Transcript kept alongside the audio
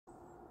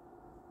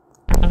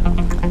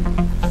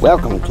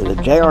Welcome to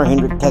the J.R.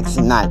 Hendrick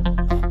Texan Night,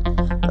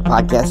 the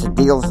podcast that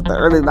deals with the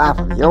early life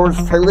of yours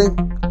truly.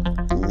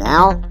 And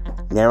now,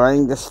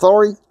 narrating the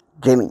story,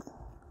 Jimmy.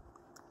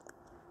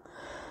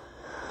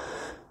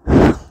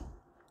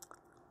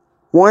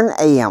 1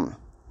 a.m.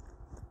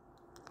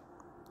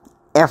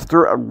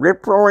 After a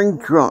rip-roaring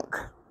drunk,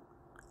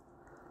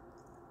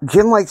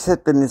 Jim wakes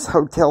up in his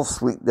hotel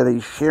suite that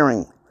he's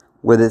sharing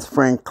with his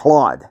friend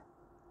Claude.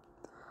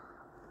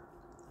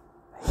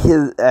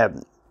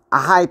 A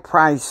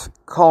high-priced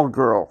call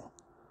girl,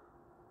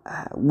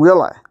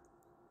 Willa,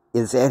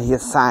 is at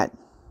his side.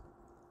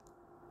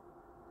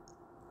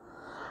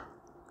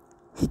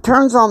 He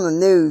turns on the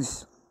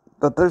news,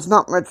 but there's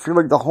not much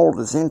really to hold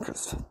his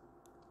interest.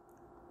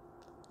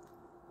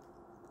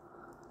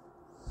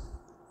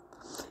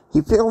 He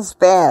feels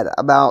bad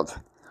about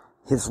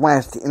his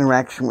last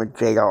interaction with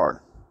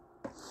JR,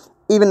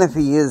 even if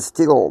he is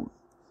still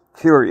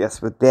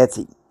furious with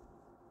Betsy.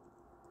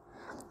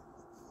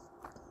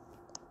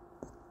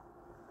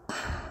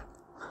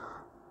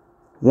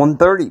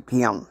 "1:30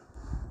 p.m.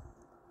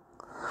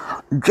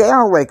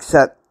 JR wakes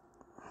up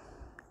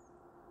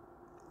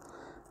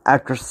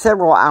after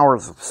several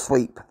hours of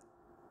sleep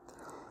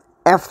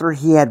after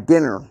he had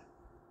dinner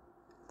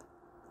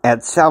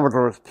at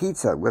Salvador's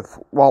Pizza with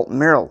Walt and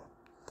Merrill.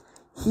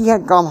 He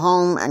had gone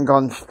home and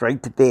gone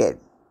straight to bed.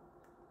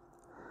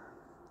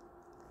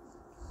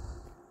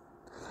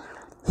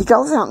 He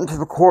goes out into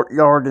the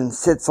courtyard and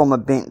sits on the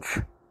bench.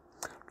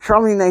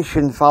 Charlie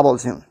Nation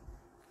follows him.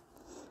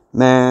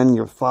 "Man,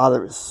 your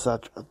father is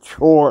such a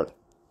chore,"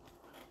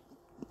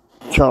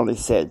 Charlie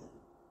said.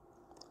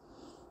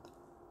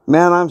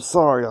 "Man, I'm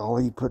sorry all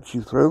he put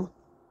you through.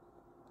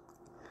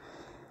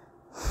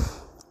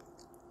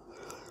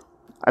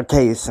 I'll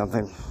tell you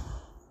something.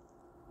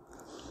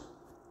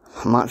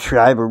 I'm not sure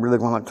I ever really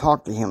want to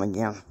talk to him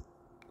again.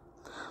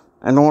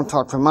 I don't want to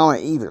talk to Mama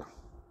either.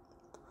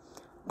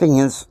 Thing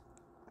is,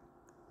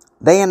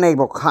 they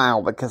enable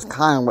Kyle because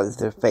Kyle is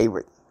their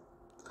favorite.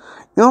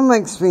 You know what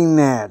makes me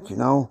mad, you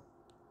know?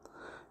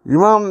 Your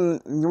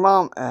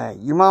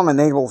mom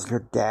enables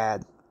your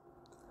dad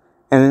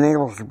and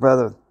enables your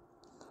brother,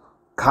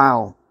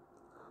 Kyle,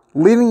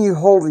 leaving you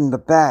holding the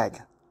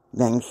bag.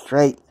 Dang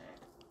straight,"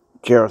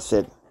 Gerald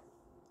said.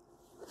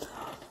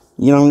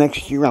 "You know,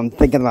 next year I'm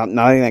thinking about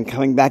not even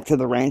coming back to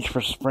the ranch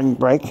for spring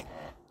break.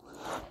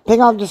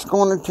 Think I'll just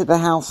go into the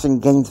house in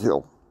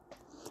Gainesville.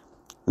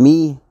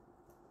 Me,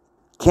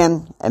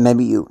 Ken, and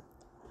maybe you."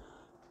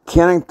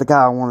 "Ken ain't the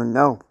guy I want to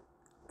know,"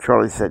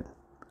 Charlie said.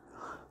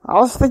 "I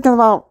was thinking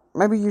about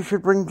maybe you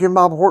should bring Jim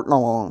Bob Horton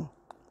along."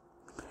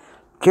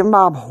 "Jim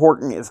Bob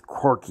Horton is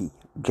quirky,"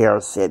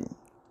 Jared said.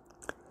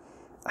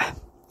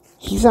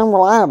 "He's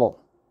unreliable.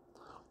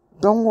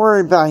 Don't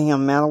worry about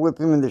him, man. I'll whip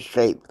him into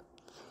shape.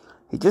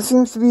 He just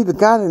seems to be the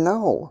guy to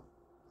know.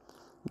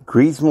 He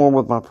agrees more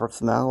with my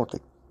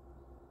personality."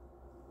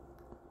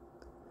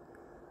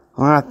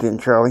 "All right then,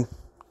 Charlie,"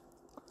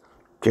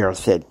 Jared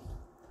said.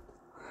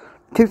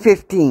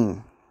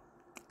 2:15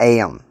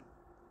 a.m.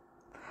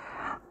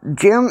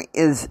 Jim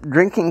is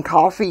drinking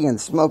coffee and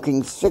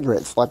smoking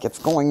cigarettes like it's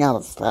going out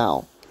of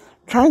style,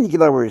 trying to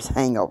get over his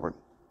hangover.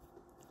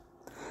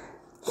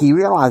 He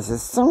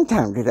realizes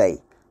sometime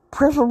today,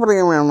 preferably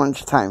around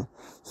lunchtime,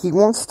 he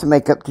wants to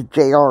make up to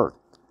JR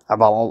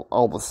about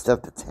all the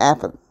stuff that's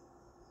happened.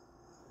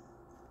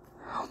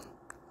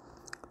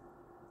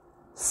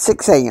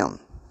 6 a.m.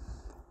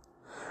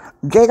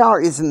 JR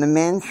is in the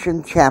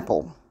mansion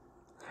chapel,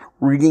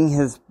 reading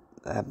his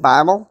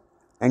Bible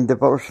and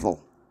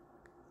devotional.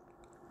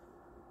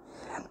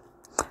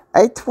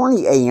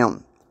 8:20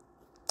 a.m.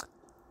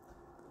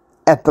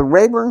 At the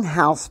Rayburn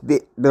House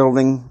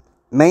Building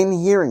main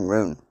hearing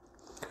room,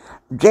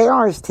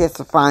 JR is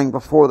testifying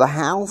before the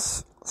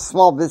House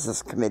Small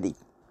Business Committee.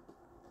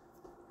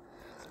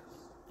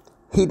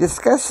 He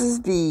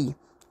discusses the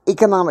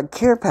economic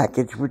care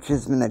package which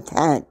has been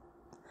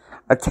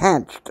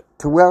attached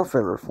to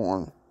welfare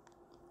reform.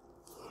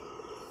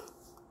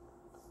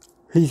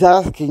 He's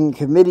asking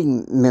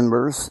committee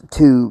members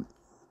to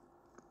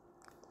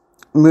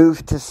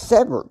move to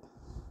sever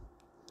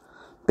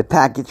the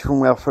package from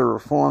welfare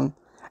reform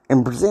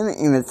and present it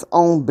in its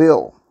own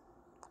bill.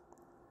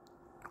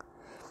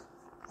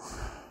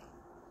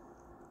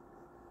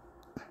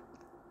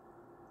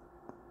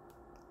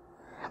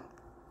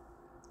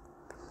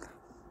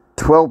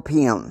 "12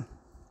 p.m.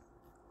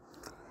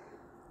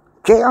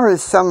 JR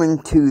is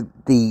summoned to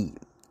the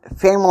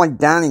family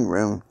dining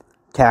room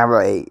to have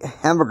a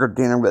hamburger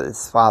dinner with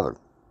his father.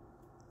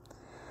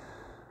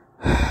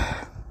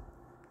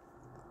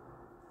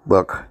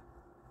 "Look,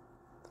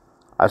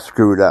 I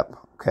screwed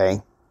up,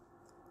 okay?"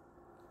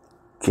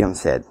 Jim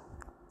said.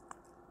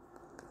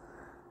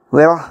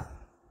 "Well,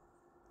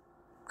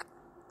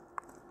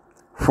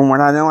 from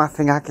what I know, I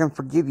think I can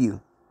forgive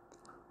you,"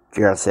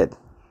 Jared said.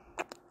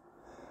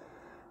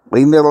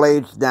 "We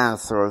middle-aged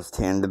dinosaurs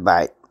tend to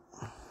bite,"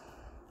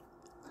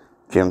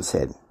 Jim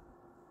said.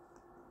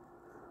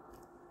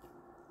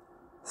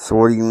 "So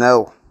what do you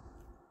know?"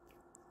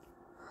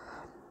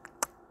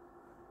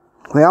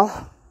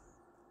 "Well,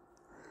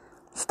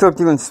 still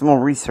doing some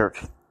more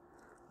research.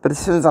 But as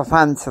soon as I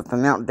find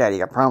something out,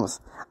 Daddy, I promise,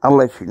 I'll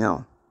let you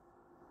know.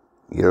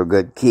 You're a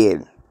good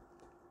kid,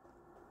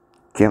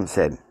 Jim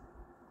said.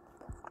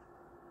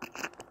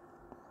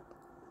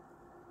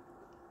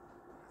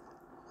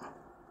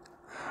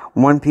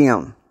 "1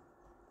 p.m.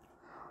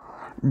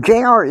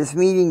 JR is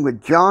meeting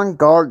with John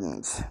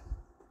Gardens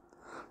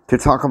to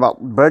talk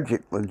about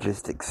budget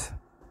logistics.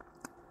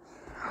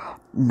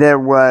 There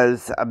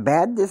was a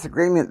bad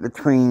disagreement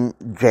between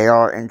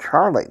JR and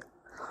Charlie,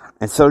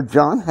 and so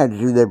John had to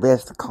do their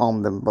best to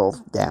calm them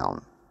both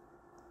down.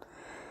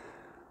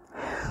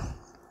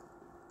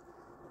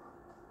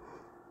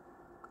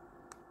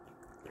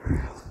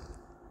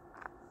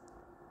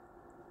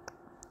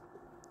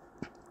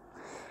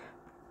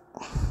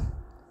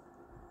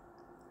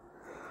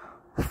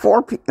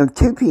 At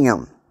 2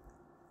 p.m.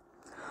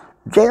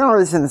 JR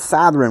is in the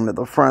side room at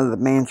the front of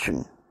the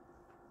mansion,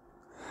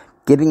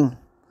 getting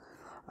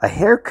a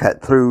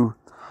haircut through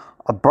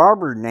a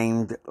barber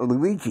named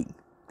Luigi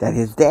that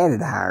his dad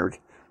had hired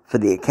for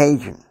the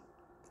occasion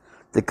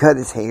to cut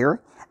his hair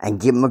and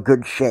give him a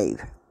good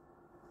shave.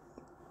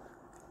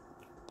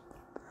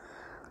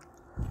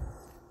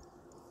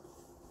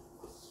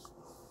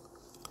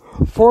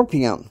 At 4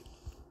 p.m.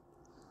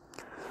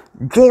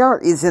 JR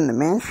is in the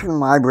mansion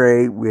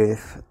library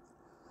with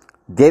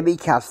Debbie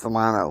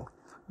Castellano,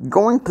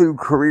 going through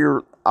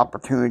career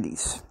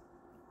opportunities.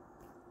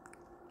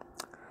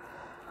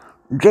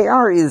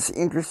 JR is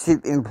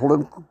interested in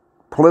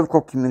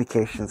political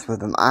communications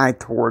with an eye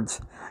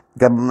towards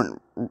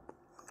government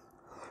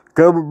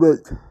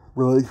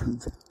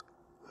relations. At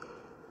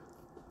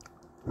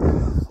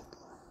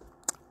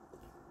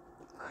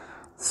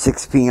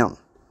 6 p.m.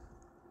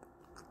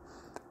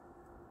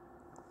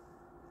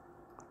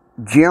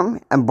 Jim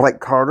and Blake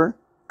Carter,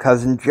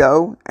 Cousin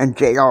Joe, and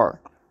JR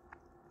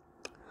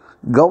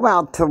go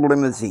out to the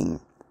limousine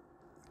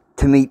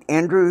to meet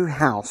Andrew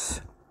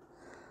House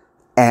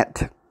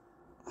at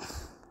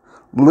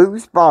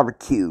Lou's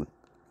Barbecue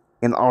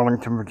in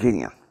Arlington,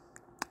 Virginia.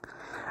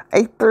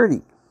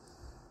 6:30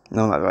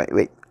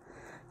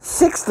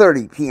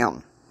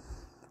 p.m.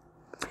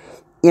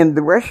 In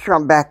the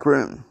restaurant back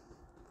room,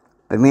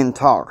 the men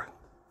talk.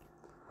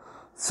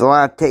 "So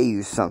I'll tell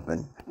you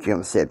something,"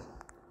 Jim said.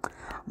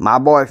 "My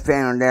boy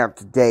found out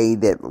today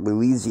that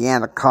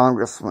Louisiana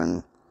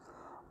Congressman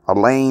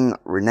Elaine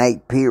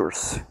Renee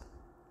Pierce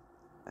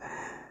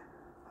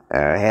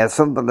has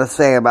something to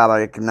say about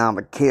our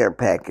economic care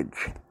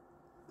package,"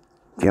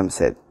 Jim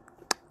said.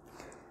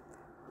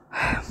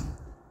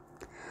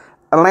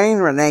 "Elaine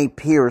Renee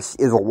Pierce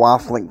is a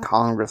waffling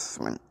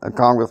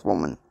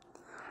congresswoman,"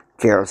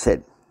 JR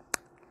said.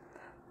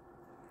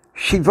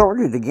 "She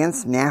voted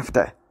against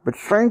NAFTA, but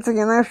strangely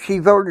enough, she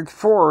voted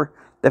for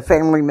the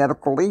Family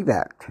Medical Leave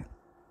Act."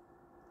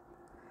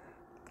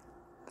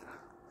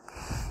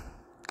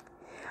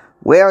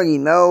 "Well, you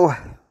know,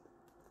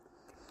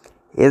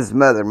 his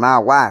mother, my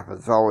wife,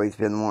 has always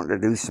been wanting to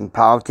do some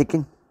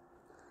politicking.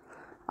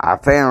 I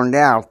found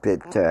out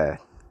that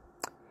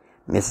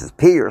Mrs.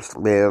 Pierce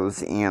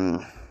lives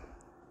in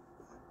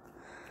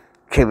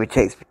Chevy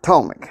Chase,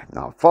 Potomac,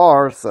 not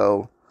far,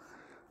 so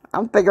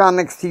I'm thinking on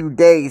the next few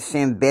days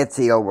send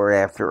Betsy over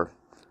after her,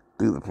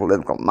 do the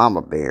political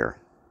mama bear."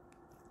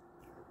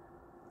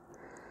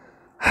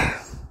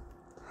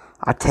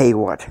 "I tell you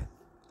what,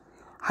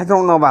 I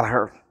don't know about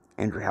her,"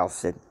 Andrew House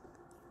said.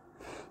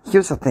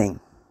 "Here's the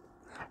thing.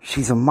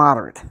 She's a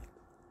moderate.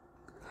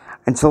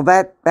 And so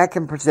that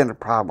can present a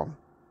problem.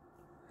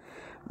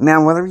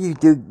 Now, whatever you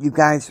do, you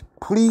guys,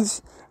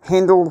 please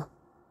handle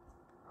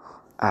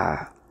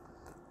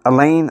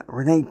Elaine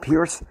Renee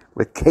Pierce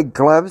with kid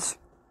gloves,"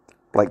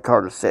 Blake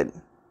Carter said.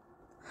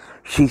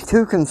 "She's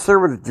too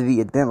conservative to be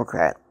a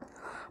Democrat,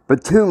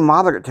 but too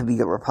moderate to be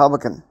a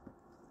Republican."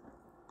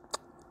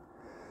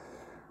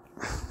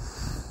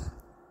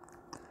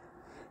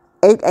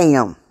 8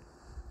 a.m.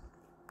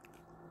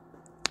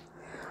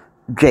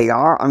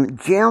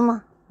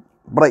 Jim,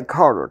 Blake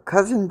Carter,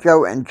 Cousin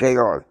Joe, and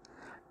JR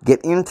get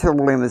into the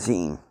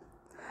limousine,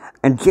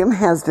 and Jim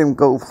has them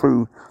go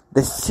through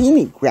the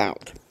scenic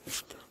route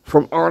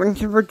from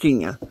Arlington,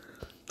 Virginia,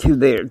 to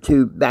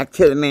back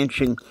to the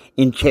mansion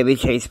in Chevy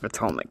Chase,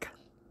 Potomac.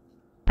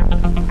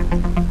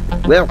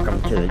 Welcome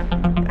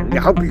I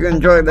hope you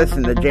enjoy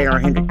listening to J.R.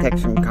 Hendrick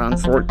Texan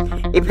Consort.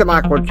 If you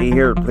like what you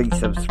hear, please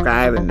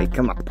subscribe and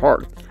become a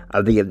part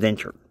of the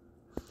adventure.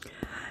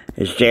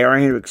 It's J.R.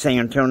 Hendrick saying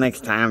until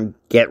next time,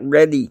 get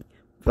ready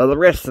for the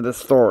rest of the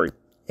story.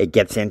 It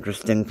gets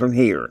interesting from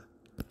here.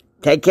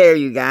 Take care,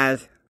 you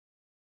guys.